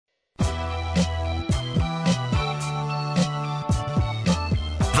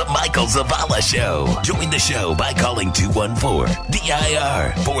Michael Zavala Show. Join the show by calling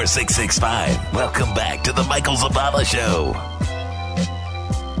 214-DIR-4665. Welcome back to the Michael Zavala Show.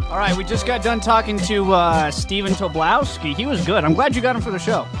 All right, we just got done talking to Steven Toblowski. He was good. I'm glad you got him for the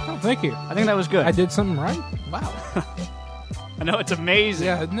show. Oh, thank you. I think that was good. I did something right? Wow. I know, it's amazing.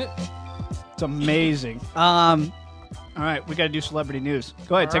 Yeah, isn't it? It's amazing. All right, we got to do celebrity news.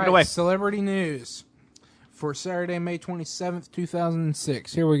 Go ahead, take it away. Celebrity news for Saturday, May 27th,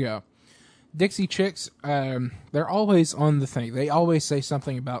 2006. Here we go. Dixie Chicks, they're always on the thing. They always say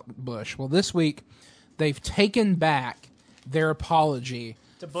something about Bush. Well, this week, they've taken back their apology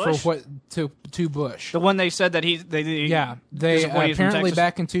to Bush? for what to Bush. The one they said that they apparently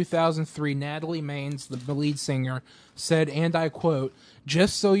back in 2003, Natalie Maines, the lead singer, said, and I quote,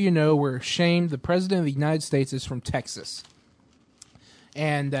 "Just so you know, we're ashamed. The president of the United States is from Texas."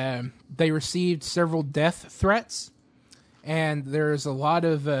 And they received several death threats. And there's a lot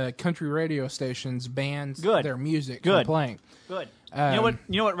of country radio stations banned their music from playing. Good. You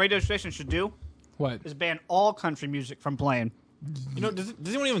know what radio stations should do? What? Is ban all country music from playing. You know, does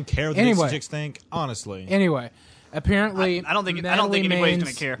anyone even care what the Dixie Chicks think? Honestly. Anyway, apparently, I don't think anybody's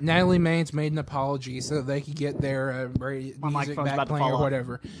going to care. Natalie Maines made an apology so that they could get their music back playing or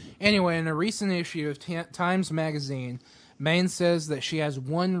whatever. Anyway, in a recent issue of Times Magazine, Maines says that she has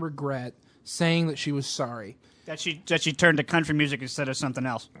one regret, saying that she was sorry. That she turned to country music instead of something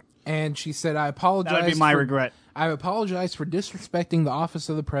else. And she said, I apologize. That would be my regret. I apologize for disrespecting the office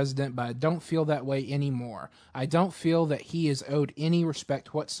of the president, but I don't feel that way anymore. I don't feel that he is owed any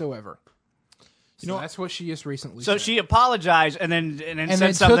respect whatsoever. So that's what she just recently said. So she apologized and then said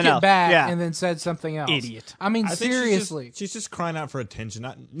took something it else. back and then said something else. Idiot. I mean, I think seriously. she's just crying out for attention.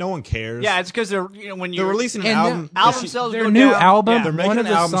 No one cares. Yeah, it's because they're when they're releasing an album. Album sales their go new down. album. Yeah. They're making an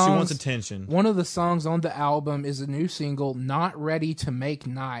album. She wants attention. One of the songs on the album is a new single, "Not Ready to Make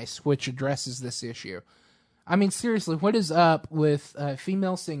Nice," which addresses this issue. I mean, seriously, what is up with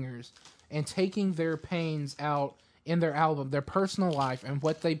female singers and taking their pains out in their album, their personal life, and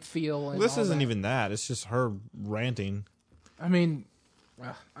what they feel? And this all isn't that? even that. It's just her ranting. I mean,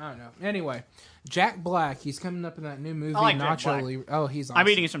 I don't know. Anyway, Jack Black, he's coming up in that new movie, I like Nacho. Oh, he's awesome. I'm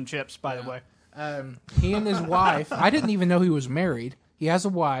eating some chips, by the way. He and his wife, I didn't even know he was married. He has a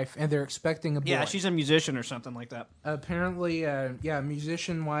wife, and they're expecting a boy. Yeah, she's a musician or something like that. Apparently,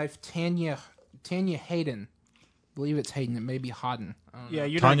 musician wife, Tanya Hayden. I believe it's Hayden. It may be Hodden. Yeah,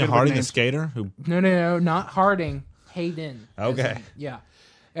 you're Tanya not good Harding, with the names. skater? Who? No, not Harding. Hayden. Okay. Yeah.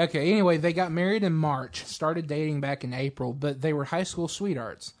 Okay, anyway, they got married in March, started dating back in April, but they were high school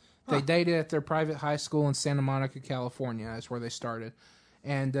sweethearts. They dated at their private high school in Santa Monica, California. That's where they started.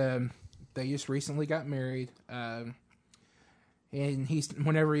 And they just recently got married. And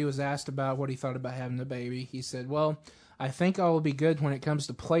whenever he was asked about what he thought about having a baby, he said, well, I think I will be good when it comes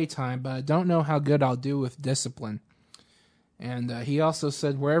to playtime, but I don't know how good I'll do with discipline. And he also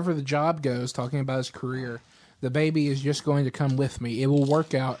said, wherever the job goes, talking about his career, the baby is just going to come with me. It will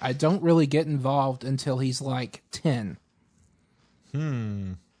work out. I don't really get involved until he's like 10.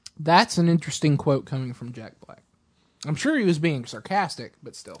 That's an interesting quote coming from Jack Black. I'm sure he was being sarcastic,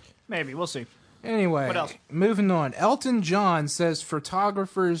 but still. Maybe. We'll see. Anyway, What else? Moving on. Elton John says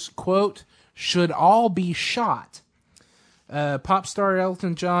photographers, quote, should all be shot. Pop star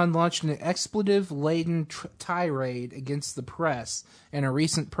Elton John launched an expletive-laden tirade against the press in a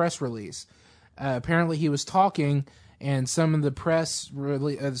recent press release. Apparently, he was talking, and some of the press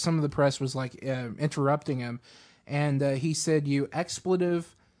was like interrupting him, and he said, "You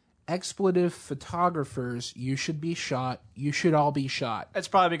expletive photographers, you should be shot. You should all be shot." That's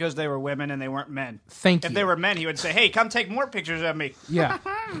probably because they were women and they weren't men. Thank you. If they were men, he would say, "Hey, come take more pictures of me." Yeah,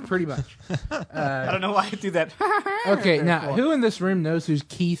 pretty much. I don't know why I do that. Okay, now who in this room knows who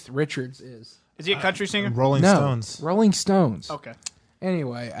Keith Richards is? Is he a country singer? Rolling Stones. Rolling Stones. Okay.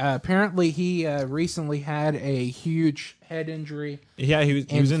 Anyway, apparently he recently had a huge head injury. Yeah, he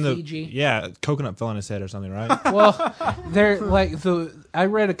was in Fiji. coconut fell on his head or something, right? Well, I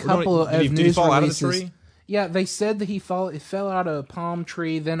read a couple of did he news fall out of releases. the tree? Yeah, they said that he fell out of a palm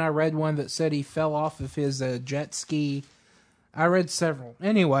tree. Then I read one that said he fell off of his jet ski. I read several.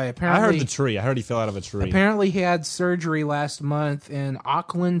 Anyway, apparently I heard the tree. I heard he fell out of a tree. Apparently he had surgery last month in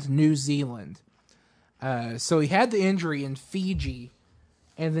Auckland, New Zealand. So he had the injury in Fiji,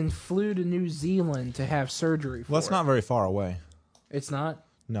 and then flew to New Zealand to have surgery for Well, that's not very far away. It's not?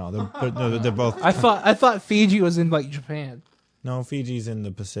 No, they're both. I thought Fiji was in like Japan. No, Fiji's in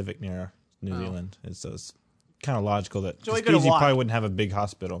the Pacific near New Zealand. So it's kind of logical that So he Fiji could've walked. probably wouldn't have a big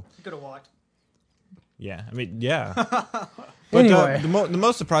hospital. He could have walked. Yeah, I mean, yeah. But Anyway. the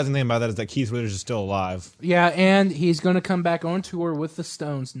most surprising thing about that is that Keith Richards is still alive. Yeah, and he's going to come back on tour with the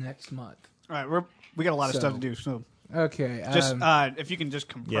Stones next month. All right, we got a lot of stuff to do. So okay, just if you can just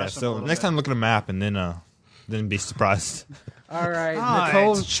compress. Yeah, them a so little next bit. time look at a map and then be surprised. all right.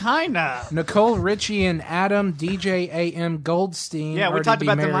 It's China. Nicole Richie and Adam DJ AM Goldstein. Yeah, we are to talked be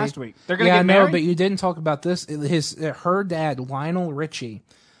about them married. last week. They're going to Yeah, get I know, married. but you didn't talk about this. Her dad, Lionel Richie,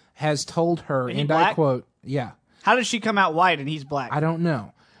 has told her, Is he and I black? quote, "Yeah, How does she come out white and he's black? I don't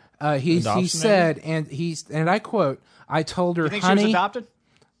know." He Adoption, said, and I quote, "I told her, You think she was honey, adopted?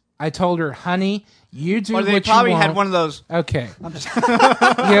 I told her, honey, you do Or what they you probably want." had one of those. Okay.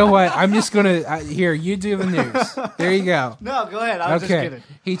 You know what? I'm just gonna here. You do the news. There you go. No, go ahead. I was just Okay. kidding.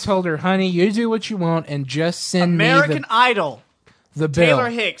 He told her, honey, you do what you want and just send American me Idol. the bill. Taylor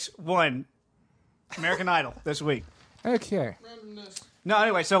Hicks won American Idol this week. Okay. No,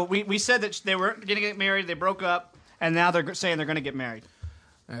 anyway, so we said that they weren't going to get married. They broke up, and now they're saying they're going to get married.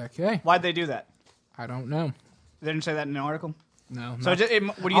 Okay. Why'd they do that? I don't know. They didn't say that in the article. No. So, not-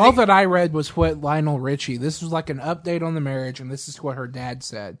 what do you all think? that I read was what Lionel Richie. This was like an update on the marriage, and this is what her dad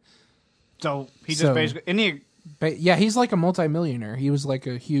said. So he just So- basically. And he, But yeah, he's like a multimillionaire. He was like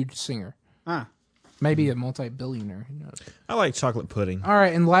a huge singer. huh. Maybe a multi-billionaire. Who knows? I like chocolate pudding. All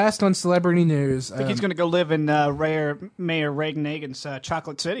right, and last on celebrity news. I think he's going to go live in Mayor Reagan-Hagen's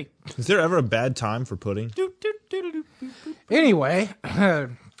Chocolate City. Is there ever a bad time for pudding? Anyway,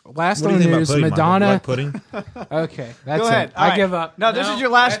 last What do on you think about news, pudding, Michael? You Madonna. like pudding? Okay, that's Go ahead. it. All I right. give up. No, this is your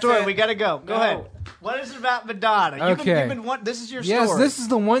last that's story. it. We got to go. Go No. ahead. What is it about Madonna? Okay. This is your Yes, story. this is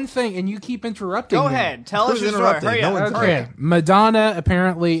the one thing, and you keep interrupting Go me. ahead. Tell us Who's your story. interrupting? Hurry No up. one's- Hurry Okay, up. Madonna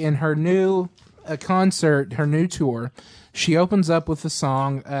apparently in her new concert, her new tour, she opens up with a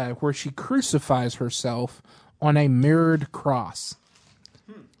song where she crucifies herself on a mirrored cross.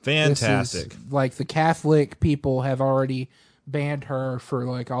 Fantastic. This is, like the Catholic people have already banned her for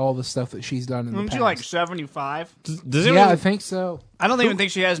like all the stuff that she's done in the Isn't past. she like 75? Does yeah, anyone, I think so. I don't even think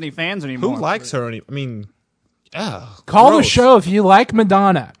she has any fans anymore. who likes her? I mean, Call the gross. show if you like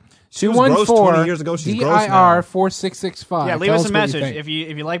Madonna. She was gross 20 years ago. She's gross now. DIR 4665. Yeah, leave Tell us a what you message. think. If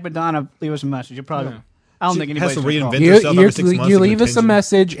you like Madonna, leave us a message. You'll probably. I don't She think has anybody's to gonna call. reinvent herself every 6 months. You to leave get us a attention.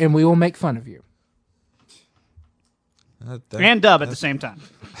 message and we will make fun of you. And dub at the same time.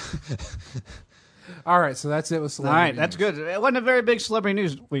 All right, so that's it with All celebrity. right, that's news. good. It wasn't a very big celebrity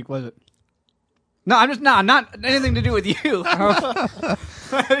news week, was it? No, I'm just not anything to do with you. I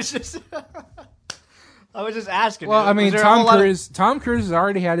was just asking. Well, I mean, Was there a whole lot of- Tom Cruise has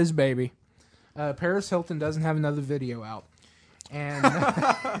already had his baby. Paris Hilton doesn't have another video out, and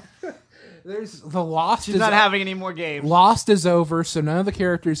there's the Lost. She's is not having any more games. Lost is over, so none of the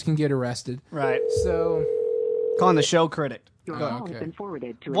characters can get arrested. Right. So Calling the show critic. Your Oh, call okay. has been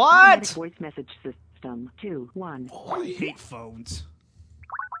forwarded to What? a automatic voice message system. 2-1. Oh, I hate phones.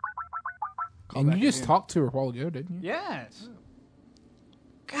 and back you just again. talked to her a while ago, didn't you? Yes.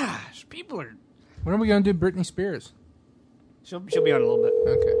 Gosh, people are. When are we going to do Britney Spears? She'll be on in a little bit.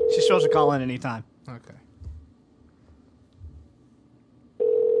 Okay. She's supposed to call in anytime. Okay.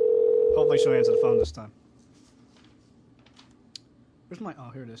 Hopefully she'll answer the phone this time. Where's my...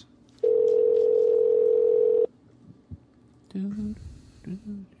 Oh, here it is.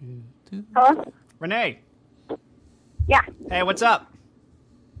 Hello? Renee. Yeah. Hey, what's up?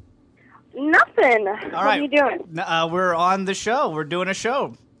 Nothing. All What right. are you doing? We're on the show. We're doing a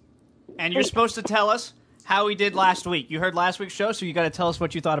show. And you're supposed to tell us how we did last week. You heard last week's show, so you got to tell us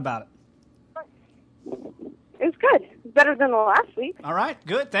what you thought about it. It was good. Better than the last week. All right,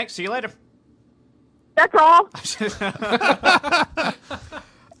 good. Thanks. See you later. That's all.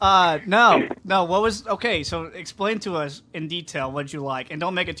 No. What was okay? So explain to us in detail what you like, and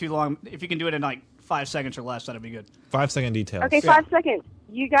don't make it too long. If you can do it in like 5 seconds or less, that'd be good. 5-second details. Okay, 5 seconds.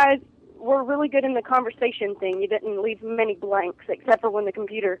 You guys were really good in the conversation thing. You didn't leave many blanks, except for when the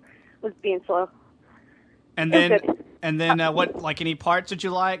computer was being slow. And That's then, good. what? Like any parts that you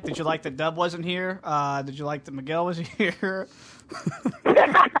like? Did you like that Dub wasn't here? Did you like that Miguel was here?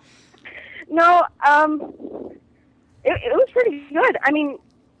 No, it was pretty good. I mean,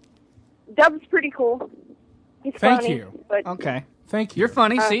 Dub's pretty cool. He's Thank funny, you. But Okay, Thank you. you're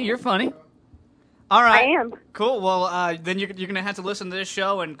funny. See, you're funny. All right, I am. cool. Well, then you're gonna have to listen to this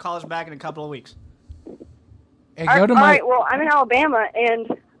show and call us back in a couple of weeks. And All go to all my. right, well, I'm in Alabama, and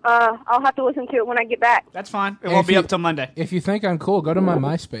I'll have to listen to it when I get back. That's fine. It If won't be you- up till Monday. If you think I'm cool, go to my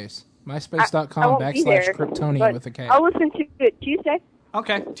MySpace. I MySpace.com won't be there, /Kryptonian but with a K. I'll listen to it Tuesday.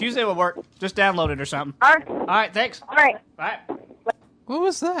 Okay, Tuesday will work. Just download it or something. All right. All right, thanks. All right. Bye. What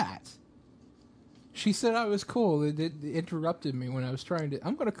was that? She said I was cool. It interrupted me when I was trying to.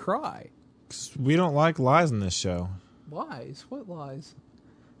 I'm going to cry. We don't like lies in this show. Lies? What lies?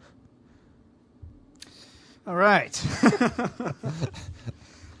 All right.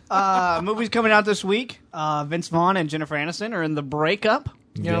 Movies coming out this week. Vince Vaughn and Jennifer Aniston are in the breakup.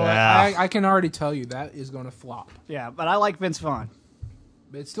 You know what? I can already tell you that is going to flop. Yeah, but I like Vince Vaughn.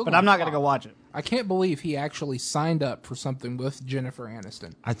 But I'm not going to go watch it. I can't believe he actually signed up for something with Jennifer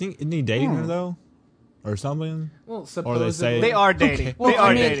Aniston. I think, isn't he dating her, though? Or something? Well, or they say they are dating. Okay. Well, they are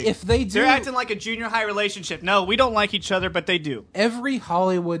I mean, dating. if they do, they're acting like a junior high relationship. No, we don't like each other, but they do. Every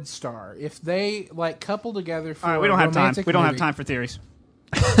Hollywood star, if they couple together for all right, we don't have time. We don't have time for theories.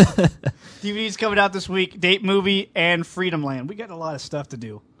 DVDs coming out this week: Date Movie and Freedom Land. We got a lot of stuff to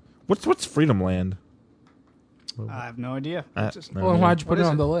do. What's Freedom Land? I have no idea. Well, why'd you put it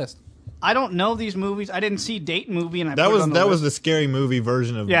on the list? I don't know these movies. I didn't see Date Movie, and that was the scary movie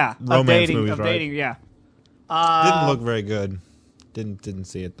version of romance dating, movies, of right? dating, yeah. Didn't look very good. Didn't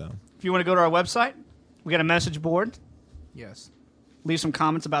see it though. If you want to go to our website, we got a message board. Yes. Leave some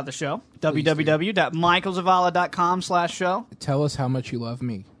comments about the show. www.michaelzavala.com/show. Tell us how much you love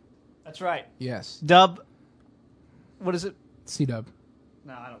me. That's right. Yes. Dub. What is it? C-Dub.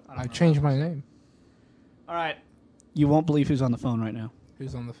 No, I don't I changed my name. All right. You won't believe who's on the phone right now.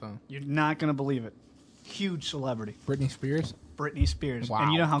 Who's on the phone? You're not going to believe it. Huge celebrity. Britney Spears? Britney Spears. Wow.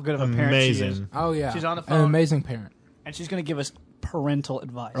 And you know how good of a parent she is. Oh, yeah. She's on the phone. An amazing parent. And she's going to give us parental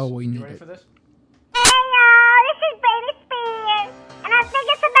advice. Oh, we need you ready it. for this? Hey y'all, this is Britney Spears, and I think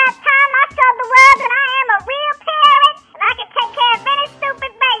it's about time I showed the world that I am a real parent, and I can take care of any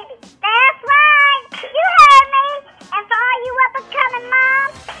stupid baby. That's right, you heard me. And for all you up-and-coming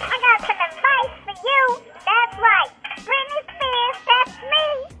moms, I got some advice for you. That's right, Britney Spears, that's me,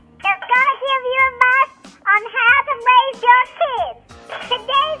 is gonna give you advice on how to raise your kids.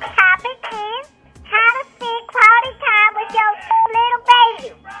 Today's topic is how to spend quality time with your little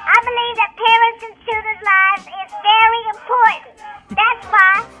baby. I believe that parents and children's lives is very important. That's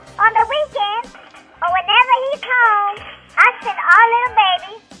why, on the weekends, or whenever he's home, I send our little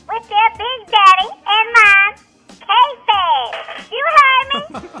babies with their big daddy and mine, K-Fed. You heard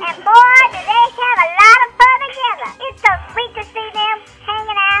me? And boy, do they have a lot of fun together. It's so sweet to see them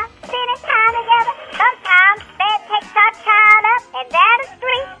hanging out, spending time together. Sometimes Fed takes our child up and down the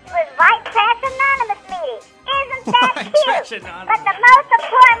street to his White Trash Anonymous meeting. Isn't that cute? But the most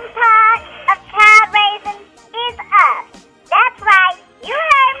important part of child raising is us. That's right, you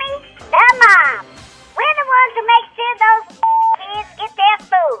heard me, the mom. We're the ones who make sure those kids get their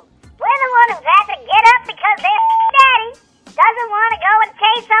food. We're the ones who have to get up because their daddy doesn't want to go and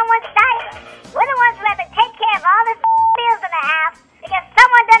change someone's diaper. We're the ones who have to take care of all the bills in the house because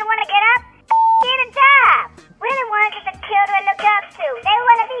someone doesn't want to get up and get a job. We're the ones that the children look up to. They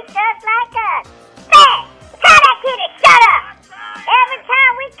want to be just like us. Fed, tell that kid to shut up. Every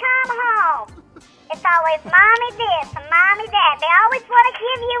time we come home, it's always mommy this and mommy that. They always want to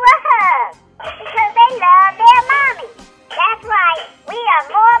give you a hug because they love their mommy. That's right. We are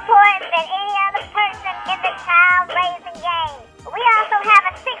more important than any other person in the child-raising game. We also have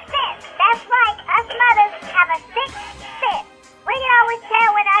a sixth sense. That's right. Us mothers have a sixth sense. We can always tell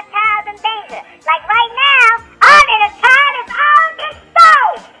when our child's in danger. Like right now, our little child is on the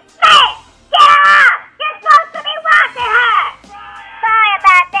stove. Fed, get her off. You're supposed to be watching her. Sorry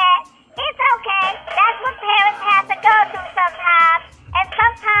about that. It's okay. That's what parents have to go through sometimes. And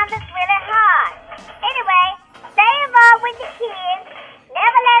sometimes it's really hard. Anyway, stay involved with the kids.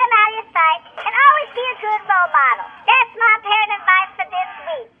 Never let them out of your sight. And always be a good role model. That's my parent advice for this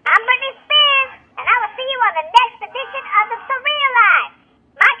week. I'm Britney Spears, and I will see you on the next edition of The Surreal Life.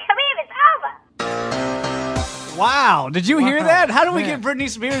 My career is over. Wow. Did you hear that? How do we get Britney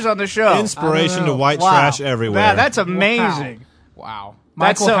Spears on the show? Inspiration to white Wow. trash everywhere. That's amazing. Wow.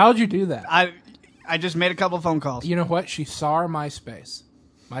 That's Michael, so- how'd you do that? I just made a couple phone calls. You know what? She saw our MySpace.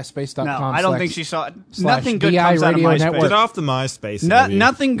 MySpace.com. No, I don't think she saw it. / Nothing good DI comes out of Radio MySpace. Network. Get off the MySpace.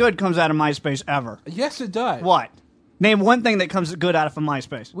 Nothing good comes out of MySpace ever. Yes, it does. What? Name one thing that comes good out of a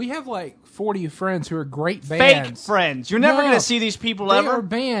MySpace. We have like 40 friends who are great Fake bands. friends. You're never No, going to see these people They ever. are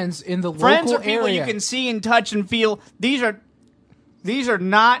bands in the Friends local are people area. you can see and touch and feel. These are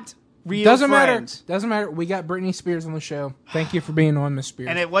not real Doesn't friends. matter. Doesn't matter. We got Britney Spears on the show. Thank you for being on, Miss Spears.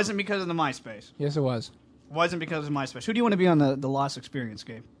 And it wasn't because of the MySpace. Yes, it was. It wasn't because of MySpace. Who do you want to be on the Lost Experience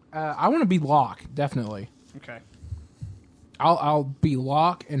game? I want to be Locke, definitely. Okay. I'll be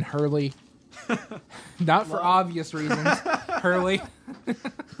Locke and Hurley. Not for obvious reasons. Hurley.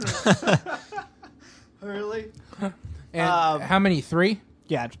 Hurley? And how many? 3?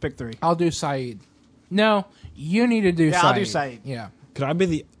 Yeah, just pick 3. I'll do Saeed. No, you need to do Saeed. I'll do Saeed. Yeah. Could I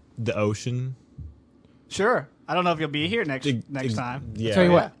be the ocean? Sure. I don't know if you'll be here next time. Yeah. Tell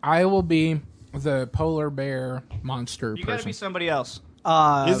you what, I will be the polar bear monster You got to person. be somebody else.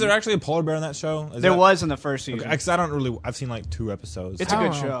 Is there actually a polar bear in that show? There was in the first season. Because I don't really. I've seen like 2 episodes. It's a I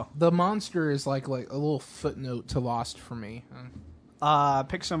good don't know. show. The monster is like a little footnote to Lost for me.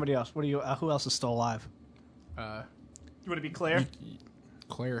 Pick somebody else. What do you? Who else is still alive? You want to be Claire?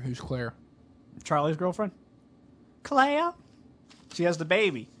 Claire, who's Claire? Charlie's girlfriend? Claire? She has the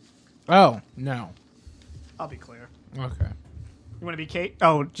baby. Oh, no. I'll be Claire. Okay. You want to be Kate?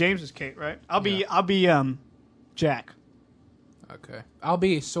 Oh, James is Kate, right? I'll be Jack. Okay. I'll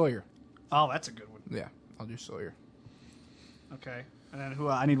be Sawyer. Oh, that's a good one. Yeah, I'll do Sawyer. Okay. And then who?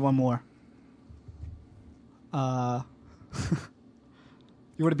 I need one more. You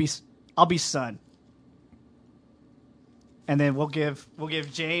want to be? I'll be Son. And then we'll give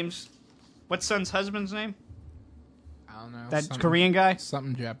James. What's Son's husband's name? I don't know. That Korean guy?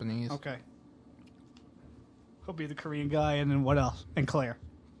 Something Japanese. Okay. He'll be the Korean guy, and then what else? And Claire.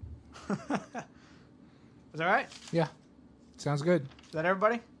 Is that right? Yeah. Sounds good. Is that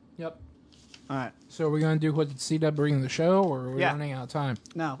everybody? Yep. All right. So are we going to do what did C-Dub bring to the show, or are we Yeah. running out of time?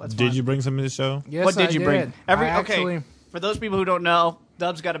 No, that's Did fine. you bring something to the show? Yes, What did I you bring? I Okay. For those people who don't know,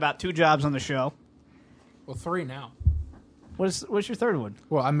 Dub's got about 2 jobs on the show. Well, 3 now. What's your third one?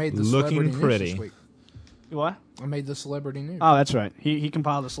 Well, I made the Looking celebrity pretty. news this week. What? I made the celebrity news. Oh, that's right. He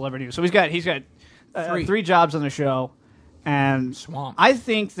compiled the celebrity news. So he's got 3. 3 jobs on the show, and Swamp. I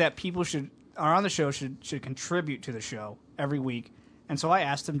think that people are on the show should contribute to the show every week. And so I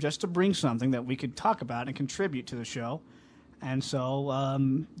asked him just to bring something that we could talk about and contribute to the show. And so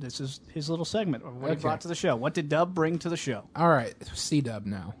this is his little segment of what he Okay. brought to the show. What did Dub bring to the show? All right, C-Dub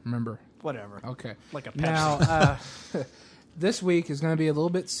now. Remember? Whatever. Okay. Like a Pepsi. Now, this week is going to be a little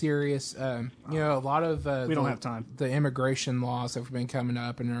bit serious. A lot of We don't have time. The immigration laws have been coming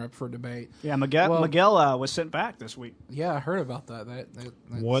up and are up for debate. Yeah, Miguel was sent back this week. Yeah, I heard about that. That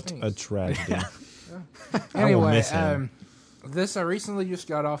What stinks. a tragedy. Anyway, miss him. this I recently just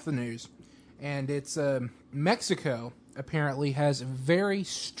got off the news, and it's Mexico apparently has very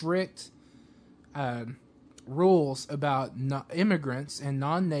strict rules about immigrants and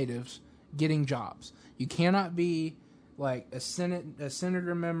non-natives getting jobs. You cannot be like a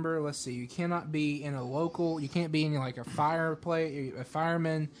senator member. Let's see, you cannot be in a local. You can't be in like a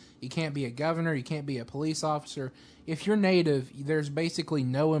fireman. You can't be a governor. You can't be a police officer. If you're native, there's basically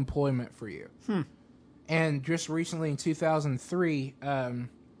no employment for you. And just recently in 2003,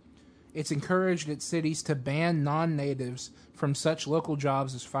 it's encouraged at cities to ban non-natives from such local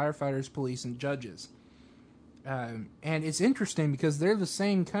jobs as firefighters, police, and judges. And it's interesting because they're the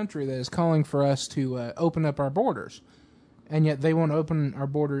same country that is calling for us to open up our borders, and yet they won't open our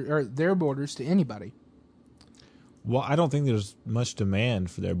border or their borders to anybody. Well, I don't think there's much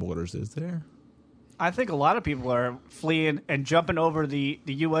demand for their borders, is there? I think a lot of people are fleeing and jumping over the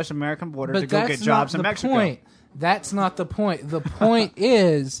U.S.-American border to But go that's get jobs not in the Mexico. point. That's not the point. The point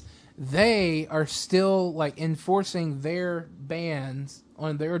is they are still like enforcing their bans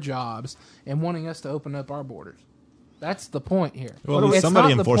on their jobs and wanting us to open up our borders. That's the point here. Well, it's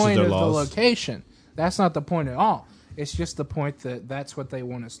somebody not the enforces point their of laws. the location. That's not the point at all. It's just the point that that's what they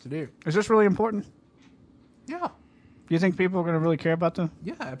want us to do. Is this really important? Yeah. Do you think people are going to really care about them?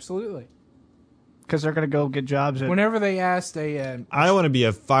 Yeah, absolutely. Because they're going to go get jobs. Whenever they asked I want to be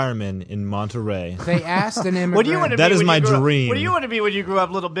a fireman in Monterey. they asked an immigrant. What do you want to That be is when my you grow up? dream. What do you want to be when you grow up,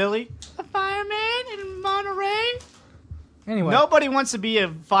 little Billy? A fireman in Monterey? Anyway, Nobody wants to be a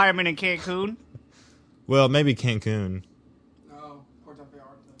fireman in Cancun. Well, maybe Cancun.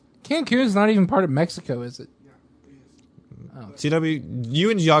 Cancun's not even part of Mexico, is it? CW, you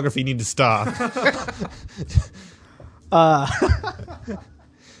and geography need to stop.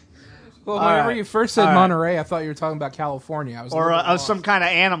 Well, whenever right. you first said All right. Monterey, I thought you were talking about California. I was a Or little bit lost. some kind of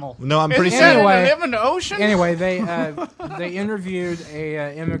animal. No, I'm pretty Isn't sure. that Anyway. they live in the ocean? Anyway, they interviewed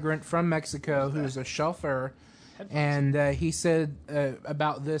a immigrant from Mexico who's a chauffeur, and he said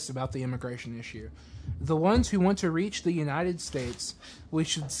about the immigration issue. The ones who want to reach the United States, we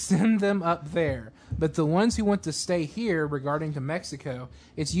should send them up there. But the ones who want to stay here, regarding to Mexico,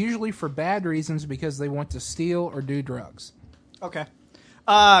 it's usually for bad reasons because they want to steal or do drugs. Okay.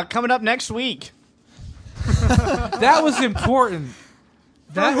 Coming up next week. That was important.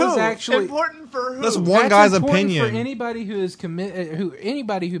 That was actually important for who? That's one That's guy's important opinion. for anybody who is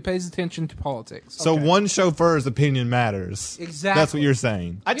anybody who pays attention to politics. So one chauffeur's opinion matters. Exactly. That's what you're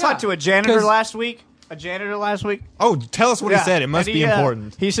saying. I talked to a janitor 'cause- last week. Oh, tell us what he said. It must And be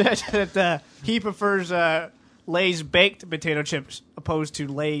important. He said that he prefers Lay's baked potato chips opposed to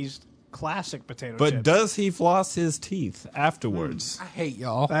Lay's classic potato But chips. does he floss his teeth afterwards? I hate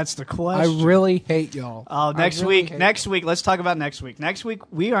y'all. That's the I question. really hate y'all. Oh, I really hate next week. Let's talk about next week. Next week,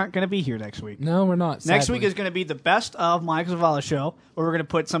 we aren't going to be here next week. No, we're not. Next sadly. week is going to be the best of Michael Zavala show, where we're going to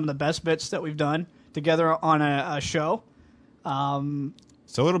put some of the best bits that we've done together on a show.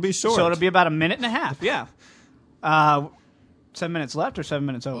 So it'll be short. So it'll be about a minute and a half. Yeah. 7 minutes left or 7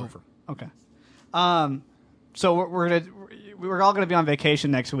 minutes over? Okay. So we're all going to be on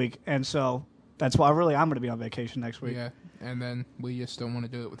vacation next week, and so that's why really I'm going to be on vacation next week. Yeah, and then we just don't want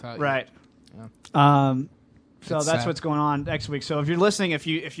to do it without you. Right. Yeah. So It's that's sad. what's going on next week. So if you're listening, if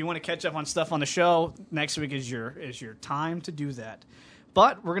you want to catch up on stuff on the show, next week is your time to do that.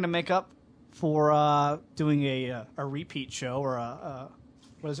 But we're going to make up for doing a repeat show or a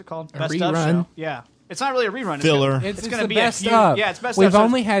what is it called? Best of rerun? show. Yeah. It's not really a rerun. Filler. It's going to the be best a few, of. Yeah, it's best We've of. So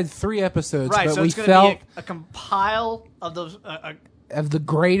only had 3 episodes, right, but so we it's going felt to be a compile of those. of the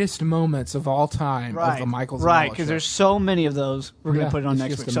greatest moments of all time Right, of the Michael Zavala right, because show. there's so many of those. We're going Yeah, to put it on it's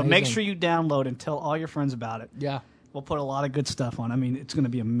next just week. So make amazing. sure you download and tell all your friends about it. Yeah. We'll put a lot of good stuff on. I mean, it's going to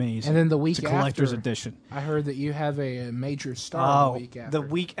be amazing. And then the week it's a collector's after, edition. I heard that you have a major star the week after. the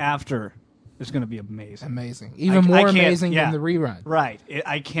week after is going to be amazing. Amazing. Even I more can't- amazing yeah. than the rerun. Right.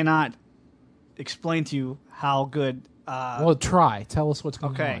 I cannot explain to you how good. Well, try. Tell us what's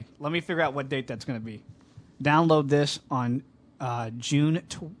going Okay, on. let me figure out what date that's going to be. Download this on June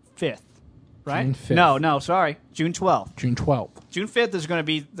 5th, right? June 5th. No, sorry, June 12th. June 12th. June 5th is going to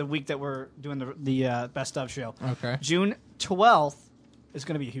be the week that we're doing the best of show. Okay. June 12th is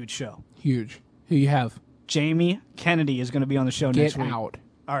going to be a huge show. Huge. Who you have? Jamie Kennedy is going to be on the show Get next week. out.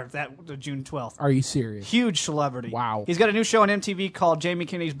 Or the June 12th. Are you serious? Huge celebrity. Wow. He's got a new show on MTV called Jamie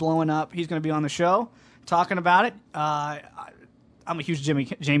Kennedy's Blowing Up. He's going to be on the show talking about it. I'm a huge Jamie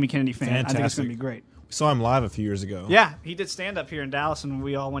Kennedy fan. I think it's Fantastic. going to be great. We saw him live a few years ago. Yeah, he did stand up here in Dallas, and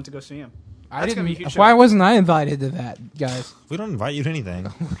we all went to go see him. I That's didn't. gonna be a huge show. Why wasn't I invited to that, guys? We don't invite you to anything.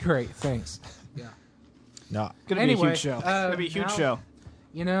 Great. Thanks. Yeah. No. It's going to be a Anyway, huge show. It's going to be a huge now- show.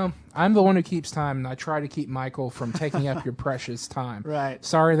 You know, I'm the one who keeps time, and I try to keep Michael from taking up your precious time. Right.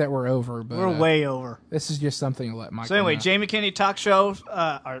 Sorry that we're over, but We're way over. this is just something to let Michael So anyway, know. Jamie Kennedy talk show.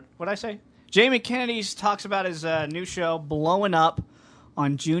 Or what did I say? Jamie Kennedy talks about his new show, Blowing Up,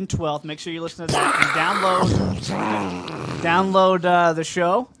 on June 12th. Make sure you listen to that and download the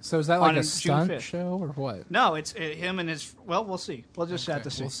show. So is that on like a June stunt 5th. show or what? No, it's him and his. Well, we'll see. We'll just have to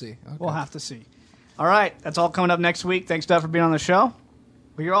see. we'll see. Okay. We'll have to see. All right, that's all coming up next week. Thanks, Doug, for being on the show.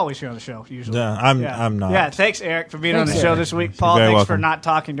 Well, you're always here on the show, usually. Yeah, I'm not. Yeah, thanks, Eric, for being on the Thanks, show Eric. this week. Paul, very thanks for welcome. not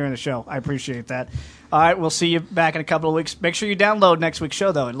talking during the show. I appreciate that. All right, we'll see you back in a couple of weeks. Make sure you download next week's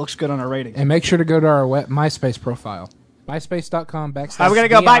show, though. It looks good on our rating. And make sure to go to our MySpace profile. MySpace.com/. All right, we're going to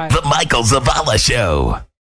go. Bye. The Michael Zavala Show.